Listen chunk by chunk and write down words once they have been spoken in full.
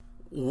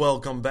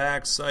Welcome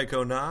back,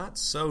 Psychonauts.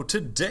 So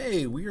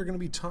today we are going to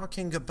be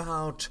talking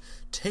about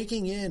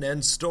taking in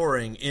and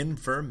storing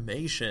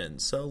information.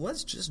 So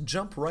let's just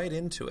jump right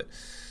into it.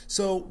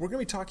 So we're going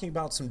to be talking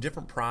about some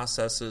different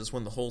processes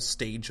when the whole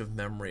stage of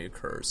memory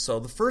occurs. So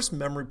the first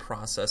memory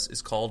process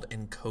is called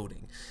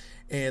encoding.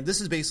 And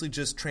this is basically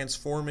just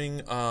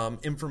transforming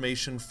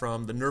information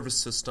from the nervous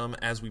system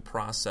as we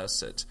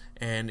process it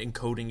and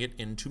encoding it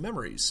into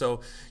memory.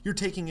 So you're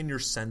taking in your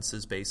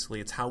senses,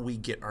 basically. It's how we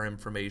get our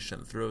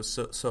information through.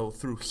 So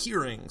through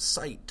hearing,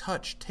 sight,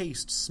 touch,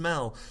 taste,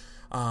 smell,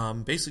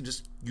 basically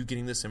just you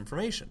getting this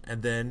information.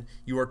 And then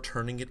you are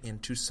turning it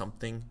into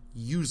something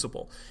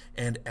usable.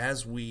 And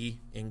as we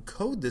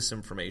encode this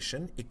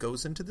information, it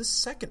goes into the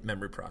second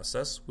memory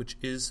process, which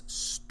is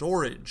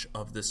storage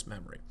of this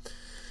memory.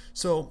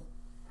 So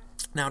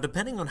now,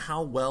 depending on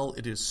how well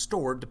it is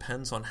stored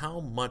depends on how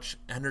much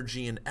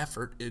energy and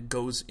effort it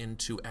goes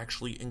into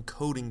actually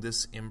encoding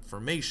this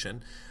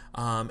information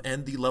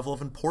and the level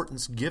of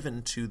importance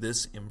given to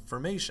this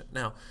information.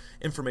 Now,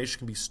 information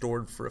can be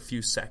stored for a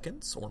few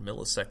seconds or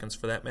milliseconds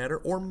for that matter,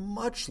 or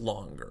much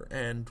longer.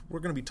 And we're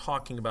going to be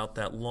talking about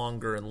that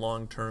longer and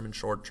long-term and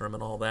short-term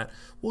and all that.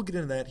 We'll get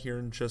into that here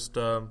in just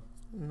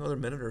another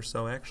minute or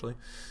so, actually.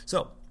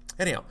 So,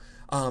 anyhow,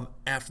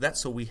 after that,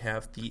 so we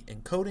have the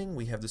encoding,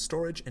 we have the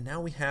storage, and now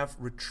we have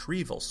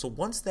retrieval. So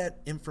once that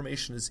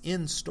information is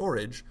in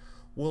storage,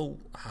 well,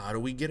 how do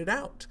we get it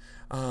out?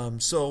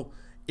 So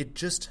it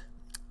just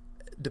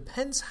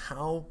depends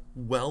how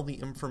well the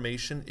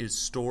information is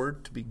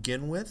stored to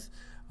begin with.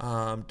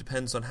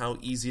 Depends on how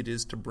easy it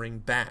is to bring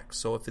back.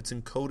 So if it's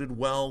encoded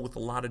well with a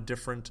lot of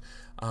different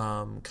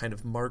kind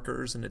of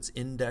markers and it's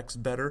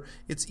indexed better,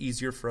 it's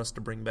easier for us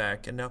to bring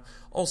back. And now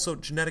also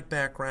genetic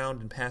background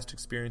and past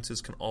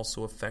experiences can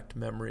also affect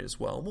memory as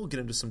well. We'll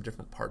get into some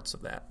different parts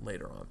of that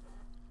later on.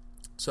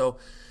 So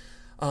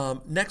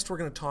next we're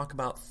going to talk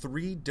about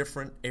three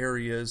different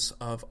areas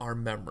of our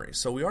memory.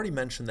 So we already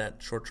mentioned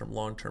that short-term,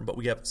 long-term, but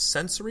we have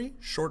sensory,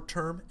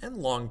 short-term, and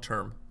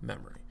long-term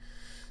memory.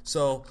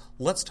 So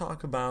let's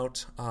talk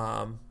about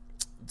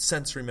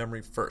sensory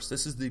memory first.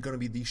 This is going to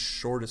be the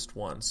shortest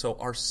one. So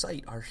our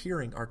sight, our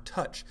hearing, our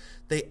touch,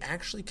 they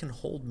actually can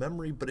hold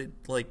memory, but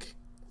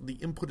the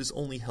input is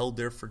only held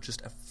there for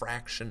just a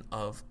fraction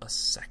of a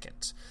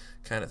second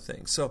kind of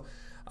thing. So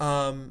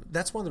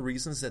that's one of the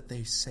reasons that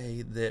they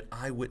say that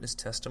eyewitness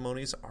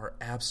testimonies are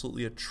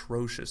absolutely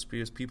atrocious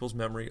because people's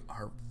memory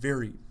are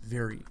very,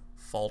 very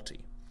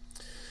faulty.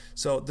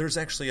 So there's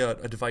actually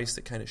a device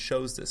that kind of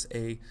shows this,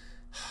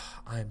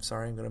 I'm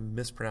sorry, I'm going to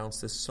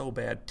mispronounce this so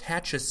bad.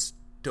 Tachistoscope.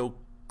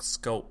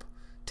 Tachistoscope.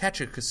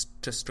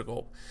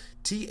 Tachistoscope.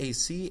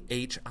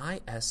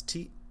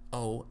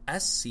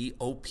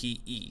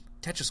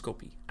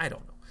 Tachistoscopy. I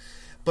don't know.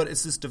 But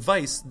it's this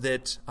device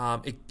that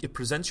it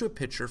presents you a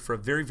picture for a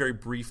very, very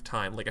brief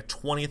time, like a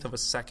 20th of a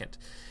second.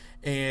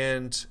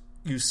 And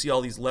you see all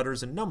these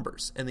letters and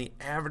numbers. And the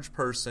average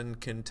person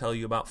can tell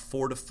you about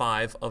 4 to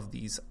 5 of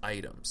these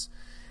items.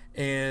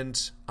 And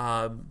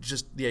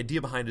just the idea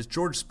behind it is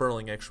George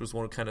Sperling actually was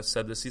one who kind of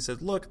said this. He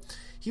said, look,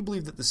 he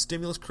believed that the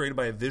stimulus created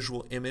by a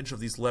visual image of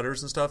these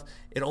letters and stuff,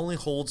 it only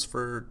holds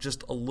for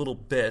just a little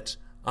bit,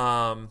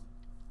 and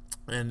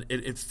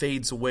it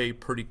fades away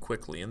pretty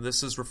quickly. And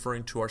this is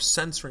referring to our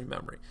sensory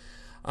memory,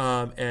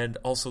 and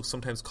also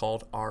sometimes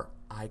called our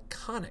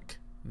iconic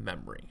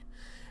memory.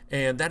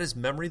 And that is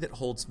memory that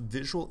holds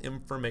visual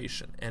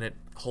information, and it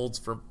holds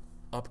for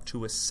up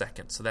to a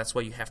second. So that's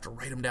why you have to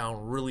write them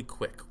down really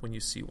quick when you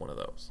see one of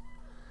those.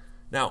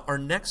 Now, our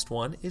next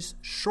one is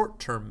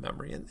short-term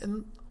memory.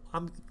 And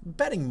I'm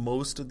betting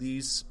most of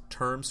these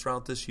terms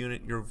throughout this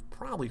unit you've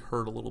probably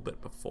heard a little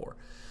bit before.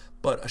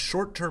 But a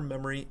short-term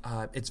memory,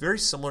 it's very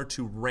similar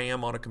to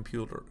RAM on a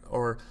computer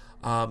or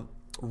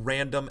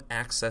random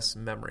access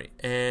memory.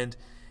 And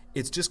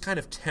it's just kind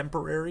of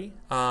temporary,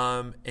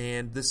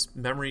 and this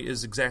memory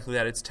is exactly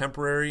that. It's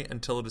temporary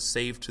until it is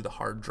saved to the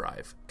hard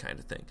drive kind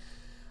of thing.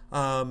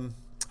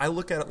 I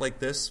look at it like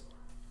this.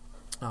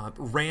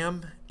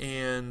 RAM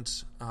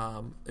is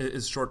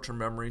short-term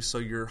memory, so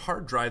your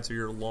hard drives are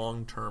your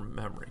long-term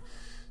memory.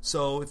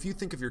 So if you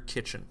think of your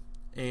kitchen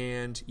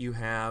and you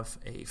have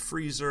a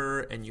freezer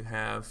and you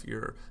have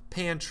your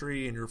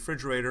pantry and your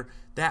refrigerator,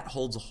 that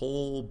holds a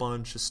whole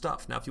bunch of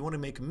stuff. Now, if you want to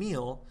make a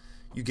meal,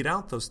 you get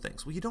out those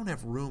things. Well, you don't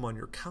have room on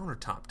your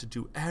countertop to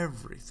do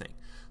everything.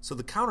 So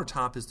the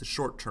countertop is the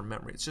short-term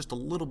memory. It's just a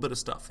little bit of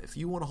stuff. If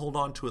you want to hold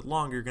on to it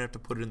longer, you're going to have to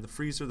put it in the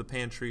freezer, the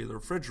pantry, or the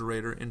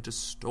refrigerator into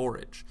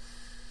storage.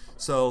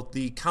 So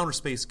the counter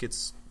space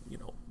gets,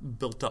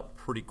 built up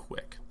pretty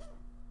quick.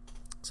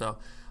 So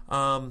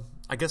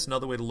I guess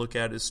another way to look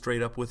at it is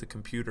straight up with a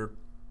computer.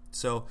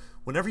 So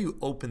whenever you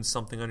open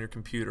something on your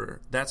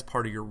computer, that's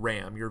part of your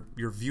RAM.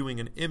 You're viewing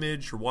an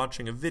image, you're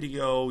watching a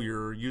video,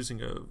 you're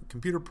using a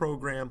computer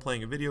program,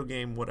 playing a video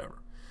game,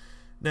 whatever.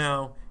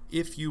 Now,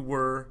 if you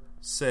were,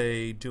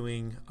 say,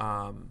 doing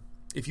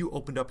if you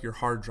opened up your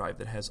hard drive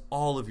that has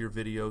all of your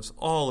videos,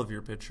 all of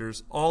your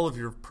pictures, all of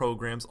your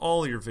programs,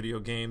 all of your video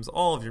games,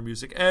 all of your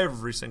music,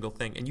 every single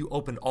thing, and you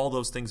opened all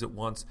those things at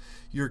once,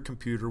 your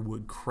computer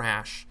would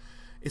crash.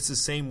 It's the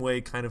same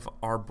way kind of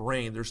our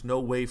brain. There's no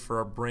way for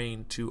our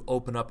brain to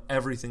open up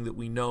everything that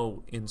we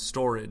know in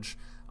storage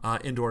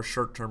into our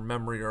short-term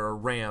memory or our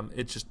RAM.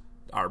 It just,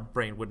 our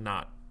brain would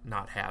not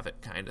have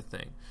it, kind of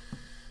thing.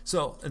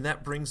 So, and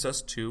that brings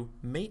us to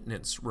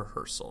maintenance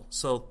rehearsal.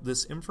 So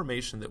this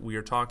information that we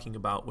are talking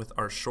about with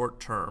our short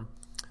term,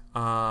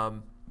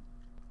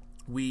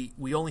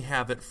 we only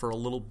have it for a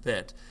little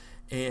bit.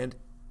 And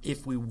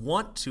if we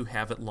want to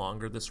have it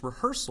longer, this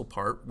rehearsal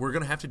part, we're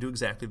going to have to do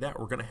exactly that.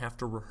 We're going to have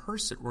to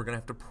rehearse it. We're going to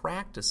have to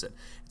practice it.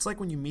 It's like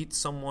when you meet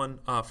someone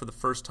for the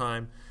first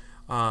time.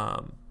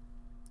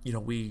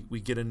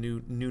 We get a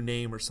new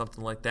name or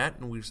something like that,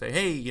 and we say,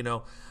 hey,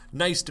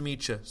 nice to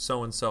meet you,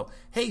 so-and-so.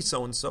 Hey,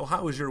 so-and-so,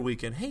 how was your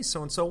weekend? Hey,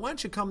 so-and-so, why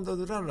don't you come?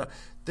 The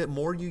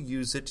more you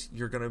use it,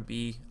 you're going to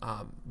be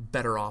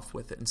better off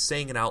with it, and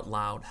saying it out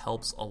loud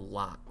helps a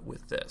lot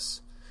with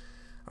this.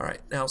 All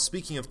right, now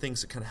speaking of things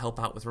that kind of help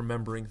out with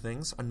remembering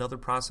things, another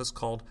process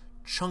called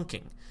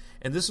chunking.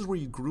 And this is where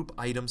you group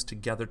items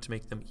together to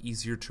make them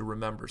easier to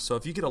remember. So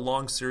if you get a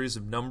long series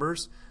of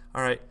numbers,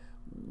 all right,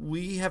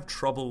 we have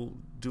trouble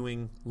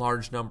doing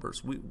large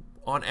numbers.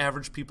 On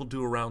average, people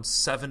do around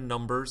 7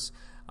 numbers,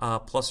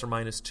 plus or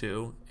minus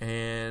 2,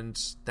 and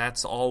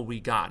that's all we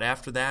got.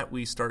 After that,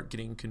 we start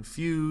getting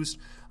confused.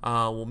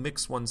 We'll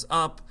mix ones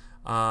up.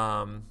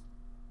 So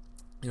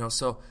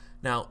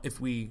now if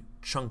we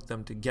chunk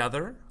them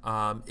together,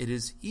 it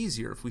is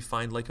easier if we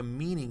find like a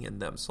meaning in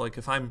them. So like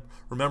if I'm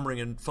remembering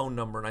a phone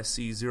number and I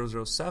see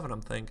 007,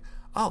 I'm thinking,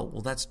 oh,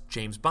 well, that's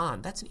James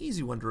Bond. That's an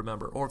easy one to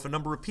remember. Or if a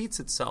number repeats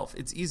itself,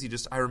 it's easy.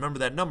 Just I remember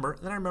that number,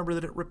 and then I remember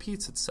that it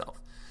repeats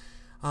itself.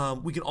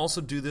 We can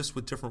also do this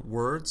with different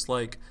words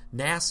like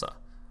NASA,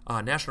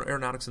 National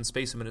Aeronautics and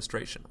Space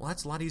Administration. Well,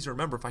 that's a lot easier to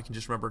remember if I can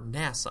just remember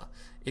NASA.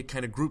 It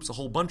kind of groups a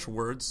whole bunch of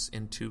words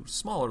into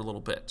smaller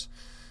little bit.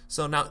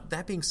 So now,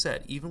 that being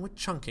said, even with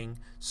chunking,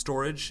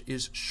 storage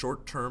is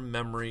short-term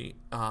memory,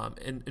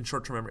 and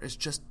short-term memory is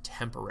just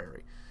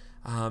temporary.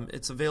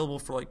 It's available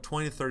for like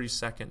 20 to 30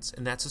 seconds,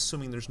 and that's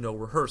assuming there's no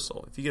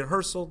rehearsal. If you get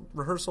rehearsal,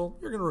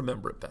 you're going to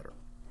remember it better.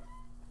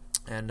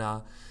 And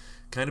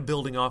kind of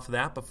building off of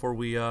that, before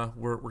we're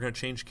going to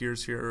change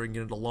gears here and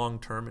get into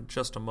long-term in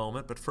just a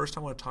moment. But first,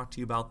 I want to talk to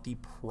you about the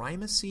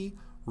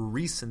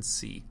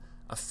primacy-recency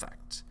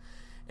effect.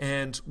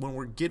 And when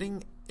we're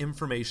getting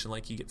information,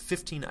 like you get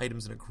 15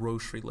 items in a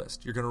grocery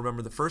list, you're going to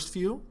remember the first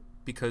few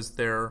because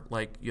they're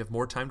like you have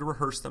more time to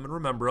rehearse them and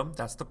remember them.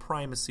 That's the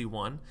primacy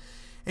one.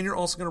 And you're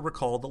also going to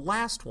recall the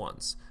last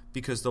ones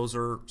because those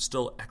are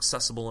still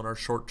accessible in our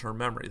short-term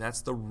memory.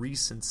 That's the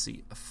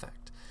recency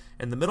effect.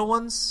 And the middle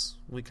ones,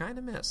 we kind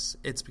of miss.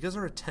 It's because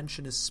our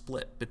attention is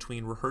split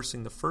between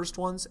rehearsing the first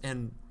ones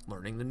and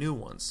learning the new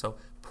ones. So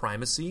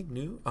primacy,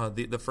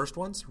 the first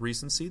ones,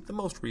 recency, the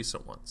most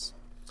recent ones.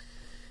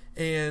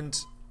 And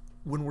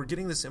when we're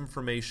getting this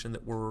information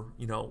that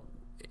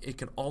it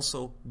can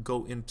also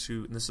go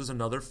into, and this is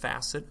another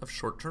facet of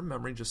short-term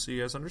memory, just so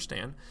you guys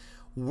understand,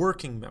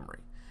 working memory.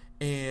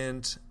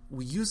 And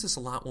we use this a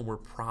lot when we're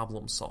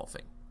problem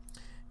solving.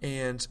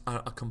 And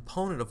a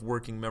component of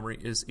working memory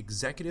is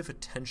executive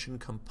attention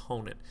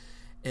component.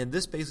 And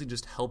this basically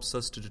just helps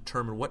us to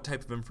determine what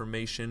type of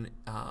information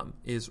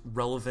is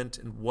relevant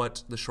and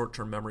what the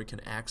short-term memory can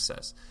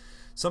access.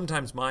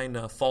 Sometimes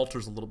mine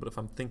falters a little bit if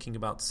I'm thinking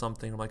about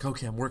something. I'm like,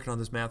 okay, I'm working on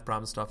this math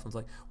problem stuff. I was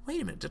like, wait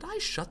a minute, did I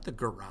shut the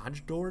garage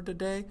door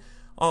today?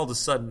 All of a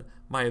sudden,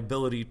 my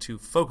ability to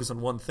focus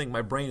on one thing,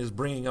 my brain is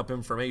bringing up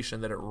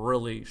information that it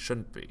really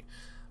shouldn't be.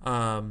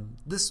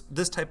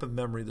 This type of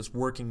memory, this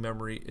working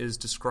memory, is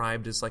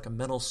described as like a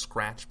mental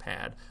scratch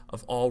pad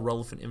of all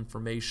relevant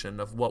information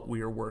of what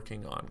we are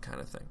working on, kind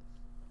of thing.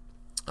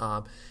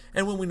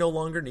 And when we no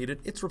longer need it,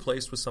 it's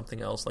replaced with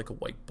something else, like a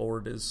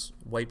whiteboard is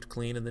wiped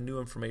clean and the new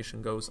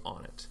information goes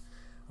on it.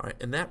 All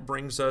right, and that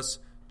brings us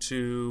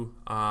to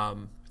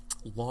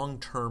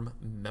long-term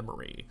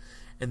memory.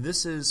 And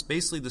this is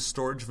basically the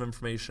storage of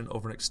information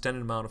over an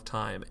extended amount of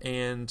time.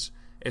 And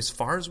as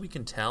far as we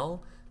can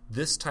tell,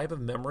 this type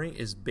of memory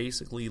is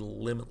basically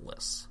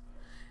limitless.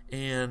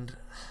 And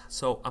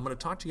so I'm going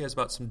to talk to you guys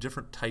about some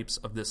different types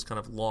of this kind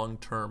of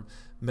long-term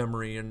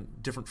memory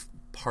and different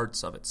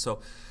parts of it.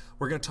 So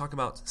we're going to talk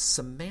about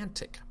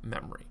semantic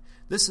memory.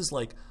 This is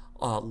like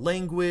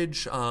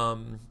language,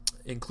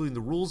 including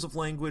the rules of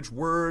language,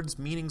 words,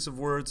 meanings of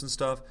words and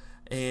stuff.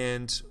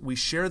 And we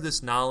share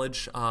this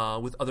knowledge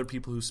with other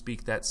people who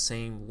speak that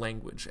same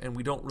language. And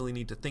we don't really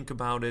need to think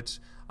about it.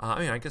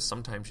 I guess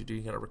sometimes you do.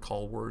 You got to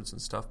recall words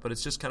and stuff. But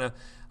it's just kind of,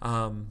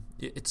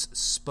 it's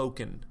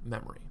spoken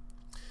memory.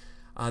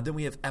 Then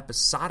we have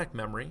episodic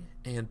memory,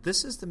 and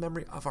this is the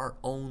memory of our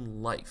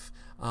own life.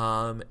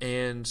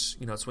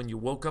 It's when you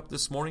woke up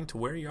this morning to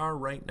where you are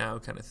right now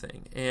kind of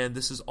thing. And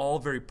this is all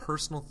very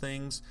personal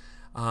things.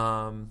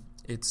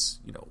 It's,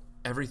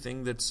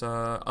 everything that's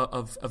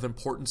of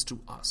importance to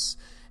us.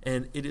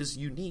 And it is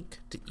unique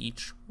to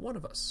each one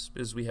of us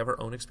because we have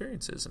our own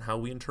experiences and how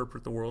we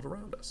interpret the world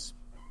around us.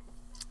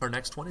 Our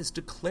next one is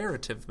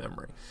declarative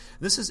memory.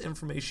 This is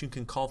information you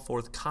can call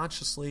forth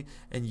consciously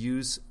and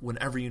use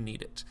whenever you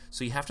need it.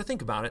 So you have to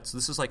think about it. So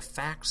this is like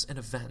facts and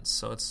events.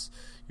 So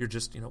you're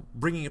just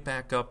bringing it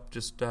back up,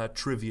 just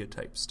trivia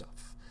type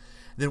stuff.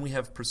 Then we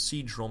have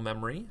procedural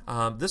memory.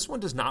 This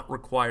one does not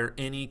require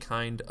any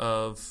kind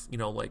of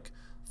like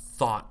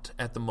thought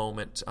at the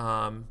moment.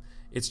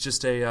 It's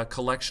just a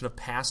collection of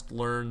past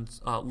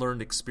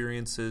learned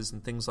experiences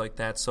and things like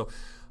that. So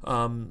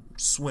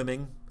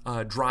swimming,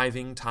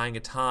 driving, tying a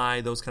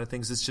tie, those kind of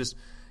things. It's just,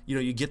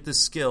 you get this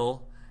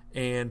skill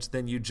and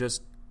then you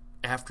just,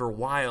 after a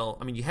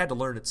while, you had to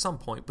learn at some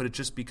point, but it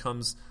just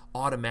becomes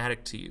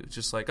automatic to you. It's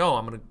just like, oh,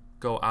 I'm going to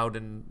go out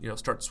and,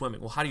 start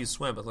swimming. Well, how do you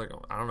swim? It's like,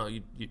 oh, I don't know.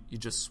 You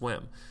just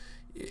swim.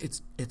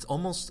 It's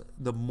almost,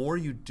 the more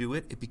you do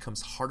it, it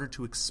becomes harder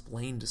to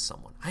explain to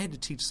someone. I had to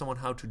teach someone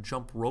how to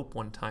jump rope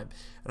one time,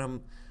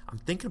 and I'm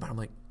thinking about it. I'm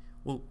like,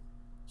 well,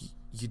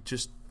 you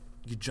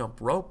jump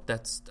rope.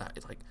 That's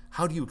like,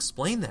 how do you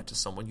explain that to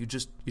someone? You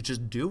just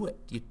do it.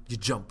 You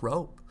jump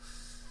rope.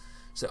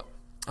 So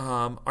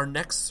our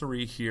next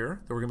three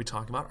here that we're going to be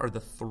talking about are the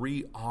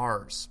 3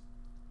 R's,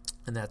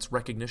 and that's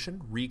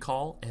recognition,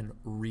 recall, and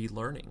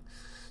relearning.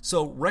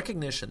 So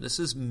recognition, this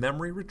is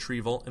memory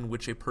retrieval in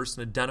which a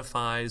person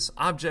identifies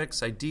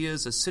objects,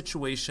 ideas, a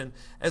situation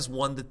as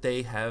one that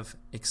they have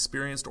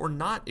experienced or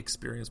not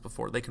experienced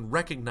before. They can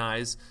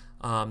recognize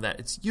that.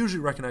 It's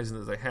usually recognizing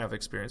that they have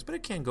experienced, but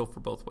it can go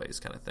for both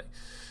ways kind of thing.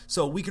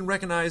 So we can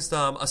recognize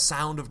a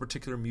sound of a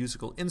particular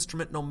musical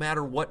instrument no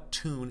matter what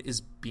tune is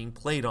being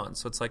played on.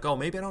 So it's like, oh,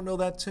 maybe I don't know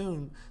that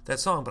tune, that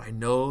song, but I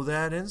know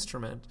that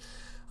instrument.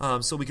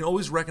 So we can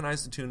always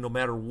recognize the tune no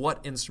matter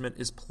what instrument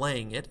is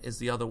playing it, is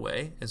the other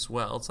way as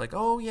well. It's like,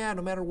 oh yeah,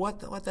 no matter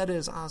what that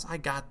is, I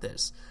got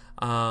this.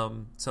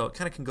 So it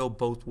kind of can go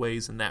both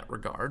ways in that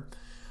regard.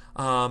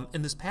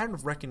 And this pattern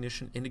of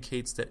recognition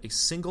indicates that a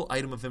single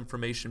item of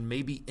information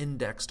may be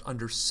indexed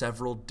under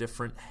several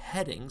different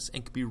headings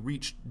and can be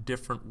reached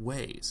different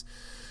ways.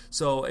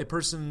 So a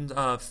person's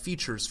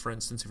features, for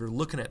instance, if you're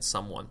looking at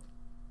someone,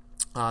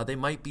 they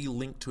might be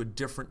linked to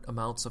different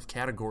amounts of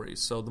categories.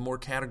 So the more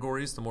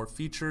categories, the more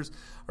features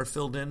are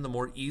filled in, the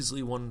more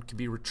easily one can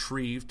be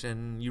retrieved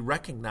and you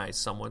recognize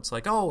someone. It's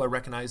like, oh, I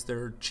recognize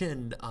their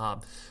chin,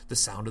 the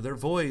sound of their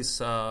voice,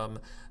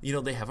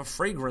 they have a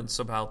fragrance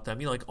about them.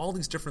 Like all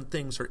these different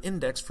things are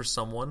indexed for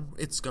someone.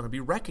 It's going to be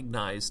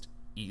recognized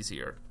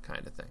easier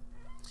kind of thing.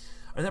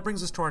 And that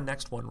brings us to our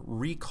next one,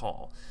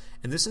 recall.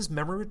 And this is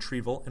memory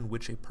retrieval in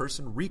which a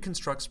person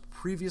reconstructs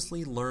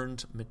previously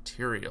learned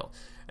material.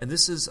 And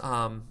this is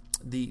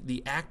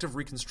the act of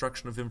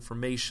reconstruction of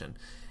information.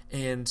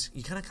 And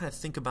you kind of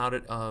think about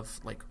it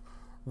of like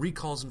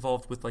recalls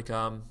involved with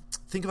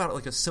think about it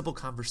like a simple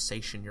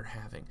conversation you're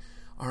having.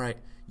 All right,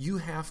 you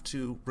have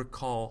to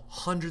recall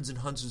hundreds and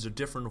hundreds of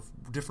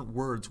different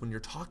words when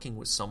you're talking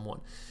with someone.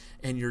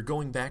 And you're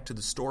going back to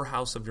the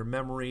storehouse of your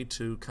memory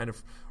to kind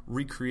of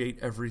recreate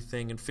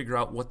everything and figure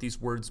out what these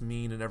words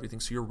mean and everything.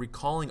 So you're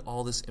recalling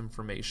all this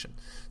information.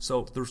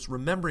 So there's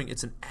remembering,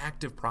 it's an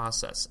active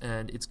process,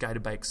 and it's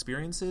guided by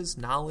experiences,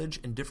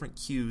 knowledge, and different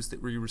cues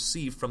that we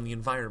receive from the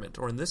environment,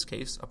 or in this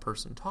case, a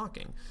person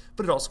talking.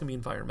 But it also can be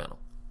environmental.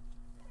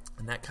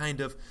 And that kind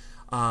of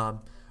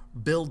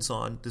builds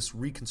on this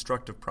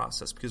reconstructive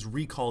process because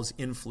recall is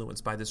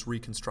influenced by this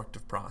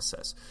reconstructive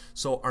process.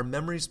 So our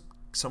memories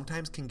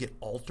sometimes can get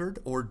altered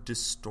or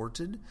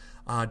distorted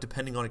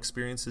depending on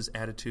experiences,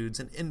 attitudes,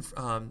 and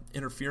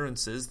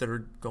interferences that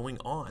are going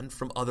on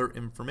from other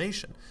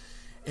information.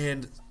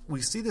 And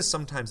we see this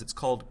sometimes. It's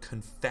called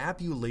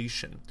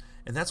confabulation.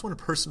 And that's when a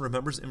person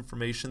remembers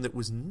information that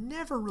was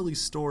never really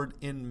stored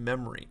in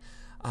memory.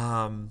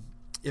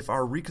 If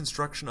our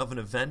reconstruction of an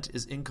event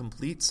is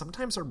incomplete,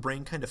 sometimes our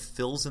brain kind of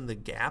fills in the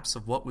gaps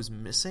of what was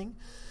missing.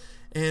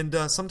 And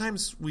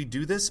sometimes we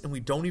do this and we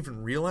don't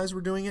even realize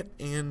we're doing it,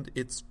 and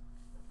it's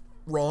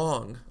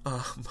wrong.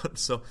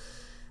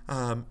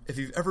 If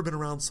you've ever been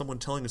around someone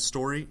telling a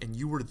story and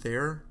you were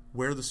there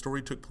where the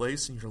story took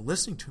place and you're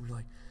listening to them, you're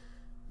like,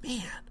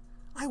 man,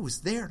 I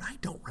was there and I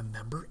don't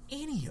remember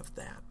any of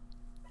that.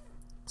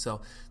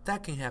 So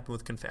that can happen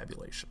with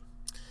confabulation.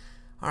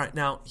 All right,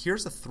 now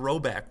here's a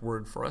throwback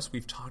word for us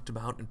we've talked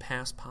about in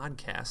past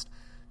podcasts,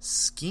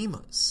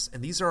 schemas.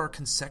 And these are our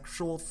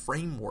conceptual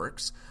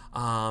frameworks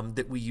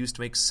that we use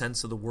to make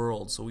sense of the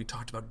world. So we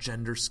talked about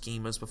gender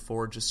schemas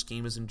before, just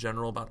schemas in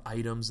general about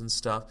items and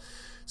stuff.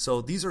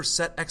 So these are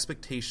set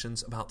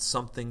expectations about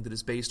something that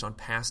is based on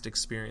past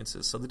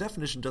experiences. So the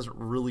definition doesn't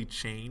really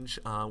change.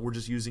 We're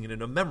just using it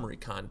in a memory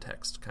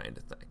context kind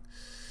of thing.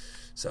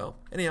 So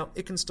anyhow,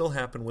 it can still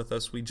happen with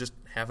us. We just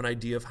have an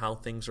idea of how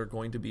things are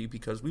going to be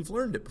because we've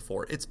learned it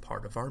before. It's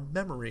part of our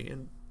memory,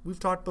 and we've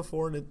talked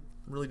before, and it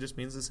really just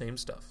means the same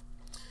stuff.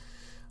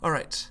 All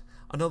right,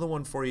 another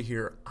one for you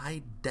here,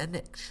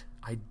 identic.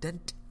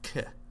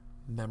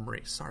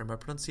 memory. Sorry, my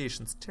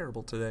pronunciation's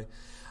terrible today.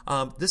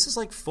 This is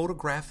like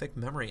photographic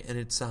memory, and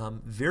it's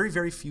very,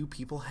 very few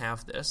people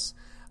have this.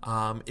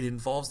 It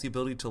involves the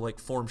ability to like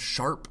form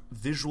sharp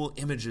visual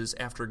images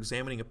after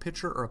examining a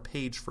picture or a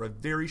page for a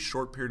very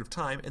short period of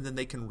time, and then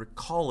they can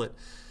recall it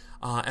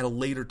at a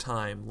later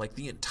time, like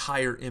the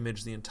entire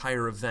image, the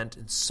entire event,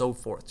 and so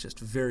forth, just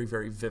very,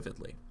 very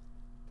vividly.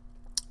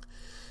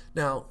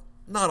 Now,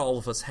 not all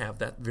of us have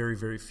that. Very,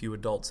 very few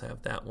adults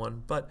have that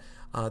one, but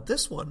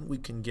this one we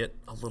can get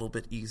a little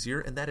bit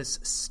easier, and that is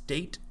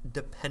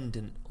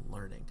state-dependent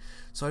learning.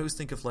 So I always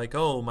think of like,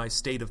 oh, my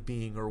state of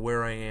being or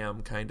where I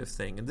am kind of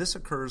thing. And this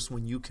occurs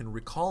when you can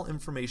recall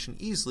information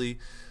easily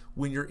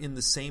when you're in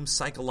the same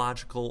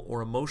psychological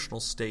or emotional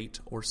state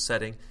or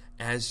setting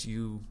as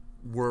you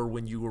were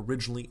when you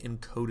originally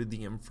encoded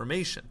the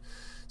information.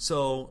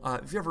 So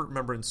if you ever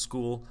remember in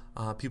school,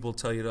 people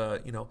tell you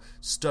to,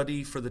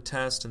 study for the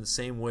test in the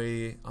same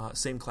way,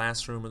 same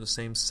classroom or the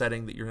same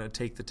setting that you're going to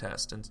take the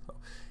test. And so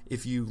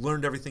if you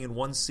learned everything in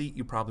one seat,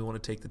 you probably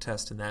want to take the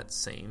test in that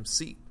same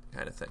seat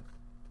kind of thing.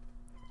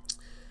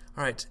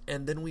 All right,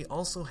 and then we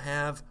also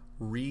have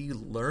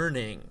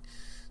relearning.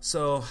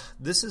 So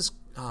this is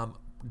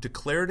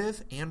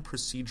declarative and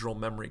procedural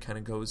memory kind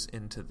of goes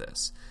into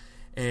this.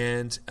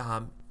 And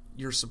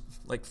you're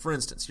like, for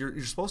instance,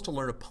 you're supposed to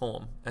learn a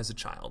poem as a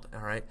child,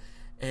 all right,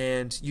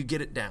 and you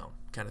get it down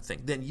kind of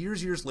thing. Then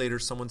years later,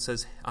 someone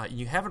says,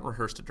 you haven't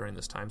rehearsed it during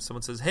this time.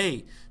 Someone says,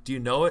 hey, do you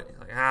know it? You're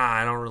like,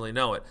 I don't really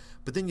know it.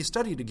 But then you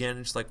study it again,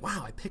 and it's like,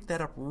 wow, I picked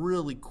that up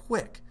really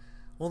quick.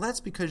 Well,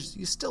 that's because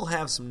you still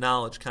have some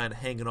knowledge kind of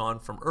hanging on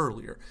from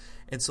earlier.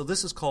 And so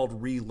this is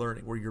called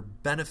relearning, where you're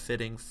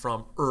benefiting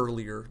from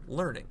earlier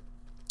learning.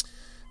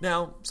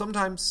 Now,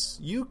 sometimes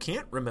you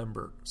can't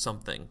remember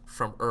something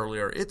from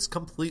earlier. It's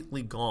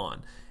completely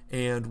gone.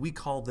 And we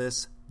call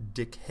this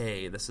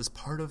decay. This is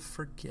part of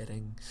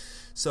forgetting.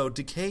 So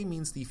decay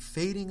means the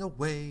fading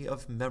away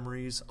of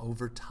memories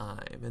over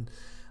time. And,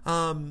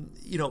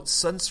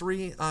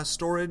 sensory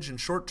storage and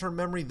short-term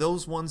memory,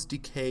 those ones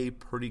decay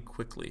pretty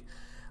quickly.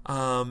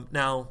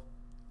 Now,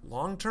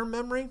 long-term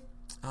memory,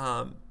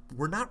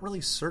 we're not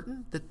really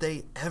certain that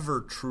they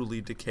ever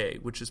truly decay,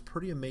 which is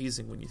pretty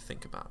amazing when you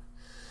think about it.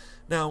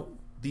 Now,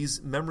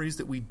 these memories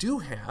that we do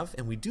have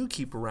and we do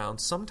keep around,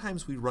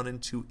 sometimes we run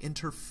into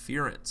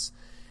interference,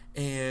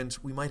 and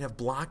we might have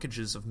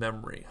blockages of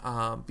memory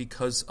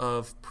because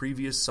of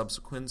previous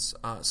subsequent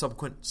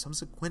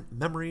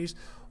memories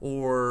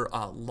or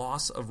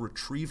loss of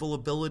retrieval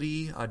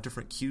ability,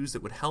 different cues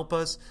that would help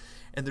us.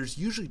 And there's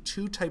usually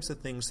two types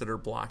of things that are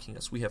blocking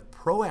us. We have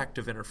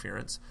proactive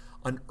interference.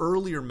 An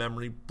earlier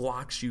memory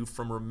blocks you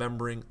from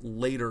remembering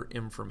later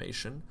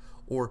information,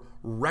 or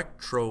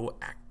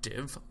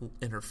retroactive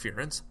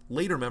interference.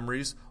 Later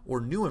memories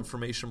or new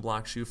information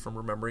blocks you from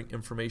remembering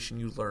information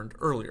you learned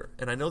earlier.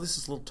 And I know this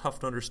is a little tough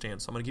to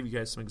understand, so I'm going to give you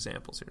guys some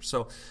examples here.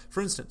 So,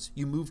 for instance,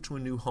 you move to a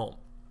new home.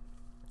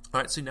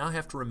 All right, so you now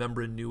have to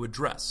remember a new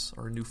address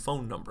or a new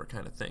phone number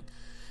kind of thing.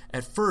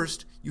 At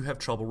first, you have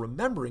trouble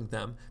remembering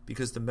them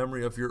because the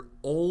memory of your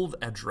old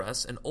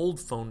address and old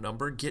phone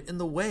number get in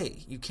the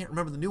way. You can't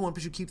remember the new one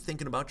because you keep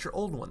thinking about your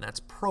old one. That's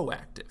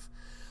proactive.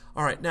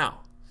 All right,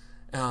 now,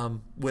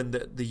 when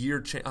the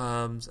year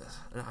I'm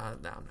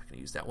not going to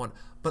use that one.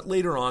 But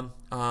later on,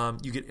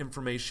 you get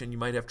information. You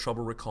might have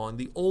trouble recalling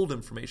the old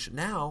information.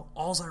 Now,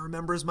 all I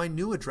remember is my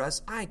new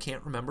address. I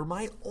can't remember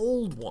my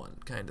old one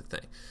kind of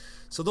thing.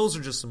 So those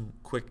are just some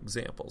quick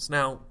examples.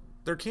 Now,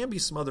 there can be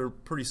some other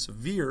pretty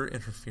severe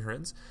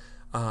interference,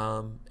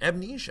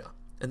 amnesia.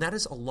 And that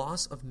is a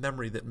loss of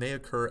memory that may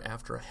occur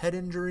after a head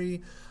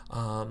injury,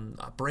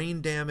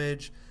 brain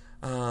damage,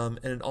 and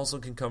it also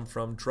can come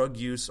from drug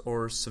use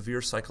or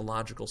severe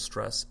psychological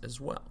stress as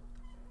well.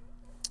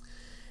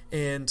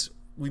 And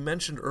we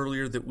mentioned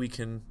earlier that we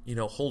can,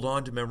 hold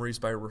on to memories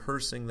by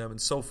rehearsing them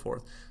and so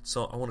forth.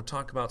 So I want to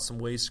talk about some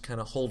ways to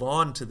kind of hold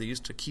on to these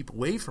to keep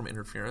away from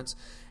interference.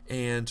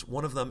 And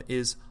one of them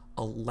is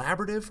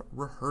elaborative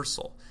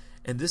rehearsal.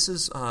 And this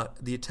is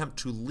the attempt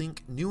to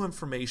link new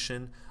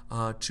information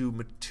to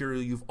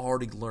material you've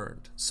already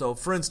learned. So,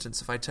 for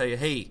instance, if I tell you,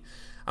 hey,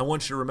 I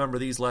want you to remember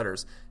these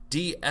letters,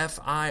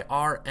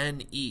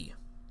 D-F-I-R-N-E.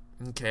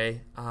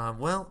 Okay,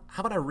 well,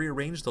 how about I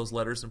rearrange those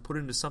letters and put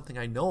it into something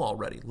I know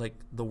already, like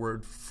the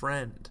word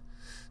friend.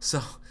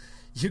 So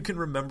you can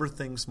remember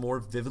things more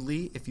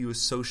vividly if you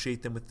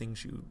associate them with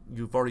things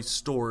you've already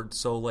stored.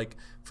 So, like,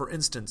 for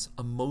instance,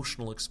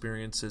 emotional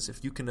experiences.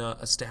 If you can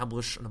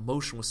establish an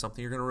emotion with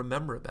something, you're going to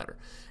remember it better.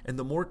 And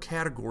the more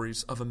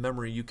categories of a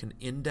memory you can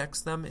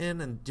index them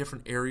in and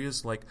different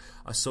areas, like,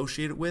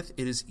 associate it with,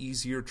 it is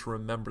easier to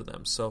remember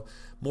them. So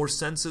more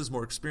senses,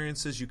 more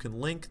experiences you can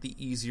link, the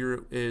easier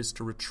it is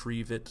to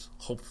retrieve it,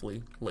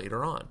 hopefully,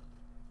 later on.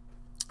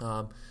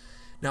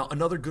 Now,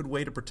 another good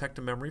way to protect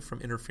a memory from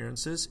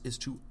interferences is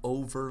to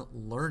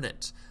overlearn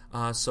it.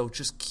 So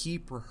just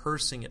keep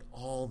rehearsing it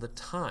all the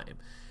time.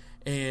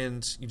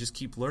 And you just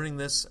keep learning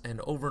this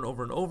and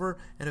over,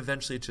 and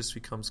eventually it just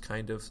becomes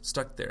kind of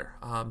stuck there.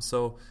 And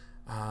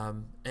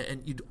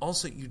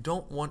you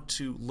don't want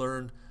to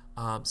learn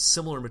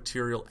similar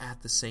material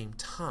at the same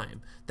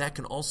time. That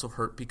can also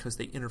hurt because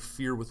they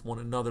interfere with one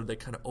another. They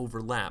kind of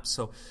overlap.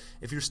 So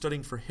if you're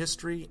studying for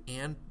history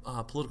and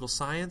political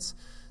science,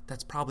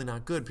 that's probably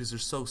not good because they're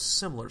so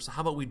similar. So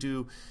how about we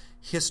do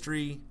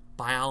history,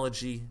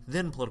 biology,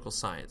 then political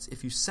science?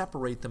 If you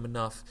separate them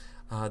enough,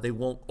 they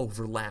won't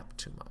overlap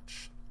too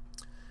much.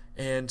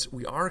 And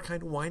we are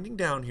kind of winding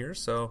down here,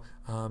 so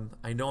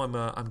I know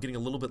I'm getting a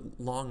little bit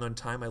long on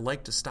time. I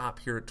like to stop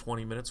here at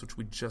 20 minutes, which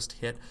we just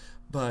hit,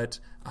 but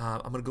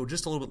I'm going to go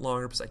just a little bit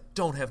longer because I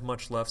don't have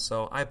much left,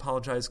 so I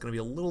apologize. It's going to be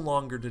a little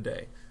longer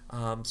today.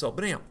 But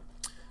anyhow,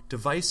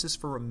 devices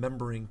for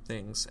remembering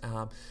things.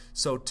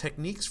 So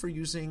techniques for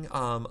using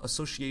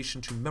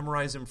association to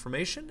memorize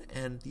information,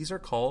 and these are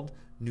called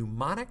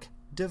mnemonic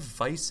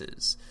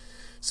devices.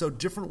 So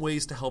different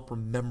ways to help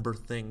remember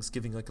things,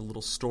 giving like a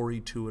little story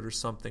to it or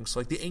something.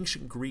 So like the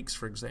ancient Greeks,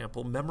 for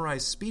example,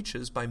 memorized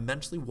speeches by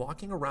mentally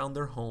walking around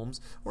their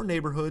homes or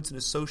neighborhoods and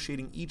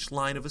associating each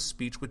line of a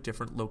speech with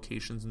different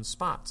locations and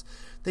spots.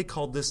 They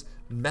called this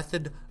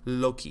method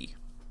loci.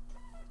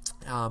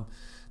 Now,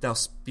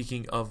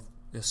 speaking of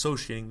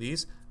associating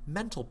these,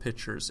 mental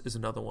pictures is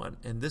another one.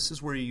 And this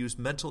is where you use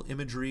mental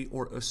imagery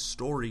or a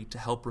story to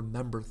help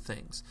remember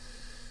things.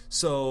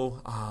 So,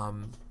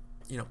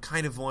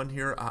 kind of one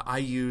here. I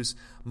use,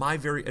 my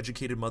very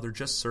educated mother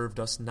just served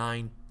us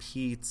 9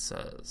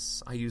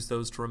 pizzas. I use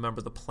those to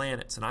remember the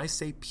planets. And I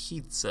say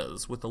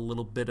pizzas with a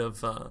little bit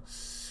of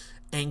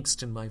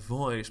angst in my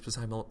voice because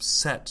I'm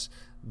upset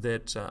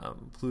that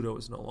Pluto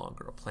is no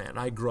longer a planet.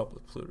 I grew up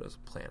with Pluto as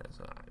a planet,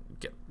 so I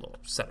get a little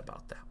upset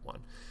about that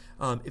one.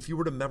 If you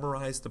were to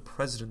memorize the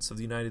presidents of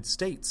the United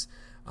States,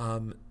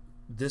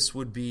 this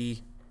would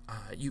be,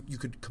 you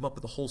could come up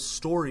with a whole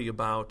story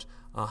about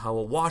how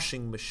a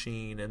washing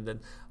machine, and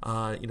then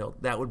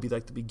that would be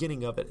like the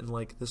beginning of it, and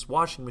like this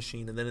washing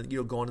machine, and then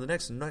go on to the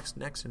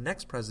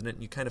next president,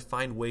 and you kind of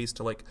find ways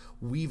to like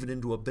weave it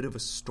into a bit of a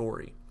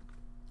story.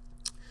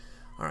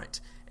 All right,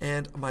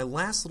 and my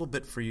last little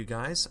bit for you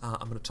guys,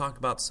 I'm going to talk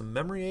about some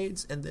memory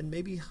aids, and then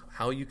maybe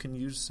how you can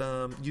use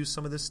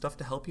some of this stuff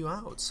to help you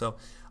out. So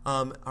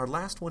our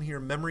last one here,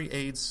 memory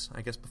aids,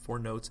 I guess before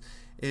notes,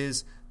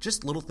 is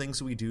just little things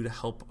that we do to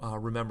help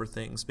remember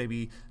things.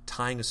 Maybe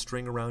tying a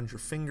string around your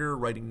finger,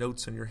 writing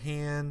notes on your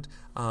hand,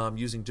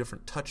 using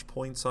different touch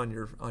points on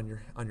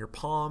your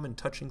palm, and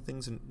touching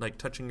things, and like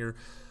touching your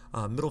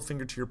middle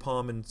finger to your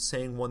palm and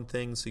saying one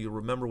thing, so you'll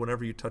remember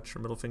whenever you touch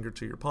your middle finger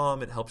to your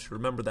palm, it helps you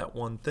remember that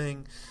one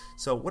thing.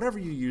 So whatever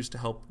you use to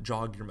help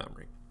jog your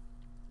memory.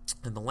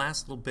 And the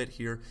last little bit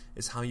here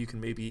is how you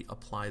can maybe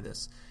apply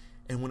this.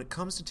 And when it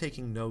comes to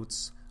taking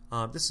notes,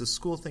 this is a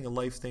school thing, a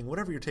life thing,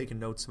 whatever you're taking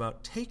notes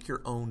about, take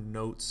your own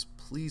notes,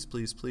 please,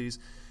 please, please.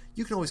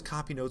 You can always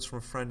copy notes from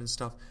a friend and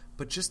stuff,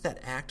 but just that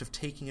act of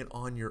taking it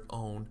on your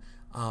own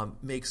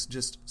makes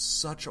just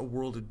such a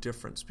world of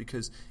difference,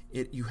 because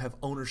you have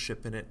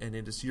ownership in it and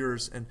it is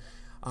yours. And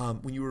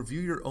when you review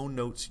your own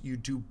notes, you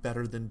do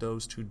better than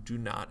those who do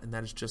not. And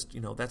that is just,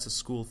 that's a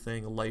school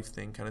thing, a life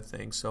thing kind of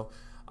thing. So,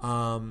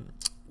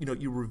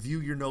 you review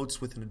your notes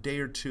within a day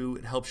or two.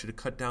 It helps you to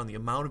cut down the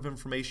amount of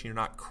information. You're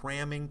not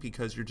cramming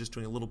because you're just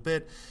doing a little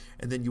bit,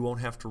 and then you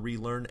won't have to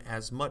relearn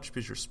as much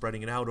because you're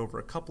spreading it out over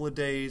a couple of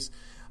days.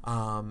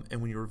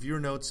 And when you review your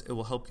notes, it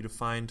will help you to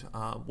find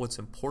what's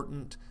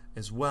important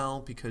as well,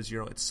 because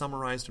it's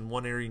summarized in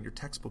one area and your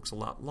textbook's a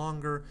lot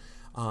longer.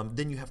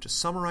 Then you have to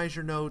summarize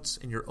your notes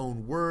in your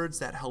own words.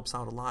 That helps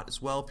out a lot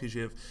as well, because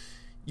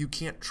you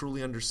can't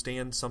truly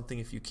understand something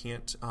if you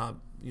can't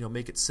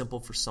make it simple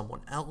for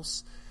someone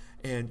else.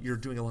 And you're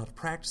doing a lot of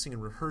practicing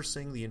and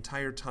rehearsing the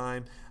entire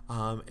time,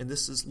 and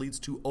this leads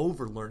to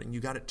overlearning. You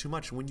got it too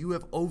much. And when you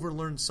have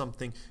overlearned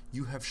something,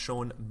 you have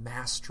shown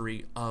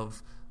mastery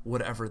of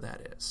whatever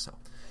that is. So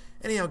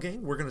anyhow,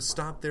 gang, we're going to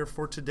stop there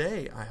for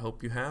today. I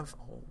hope you have.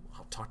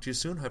 I'll talk to you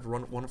soon. Have a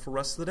wonderful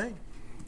rest of the day.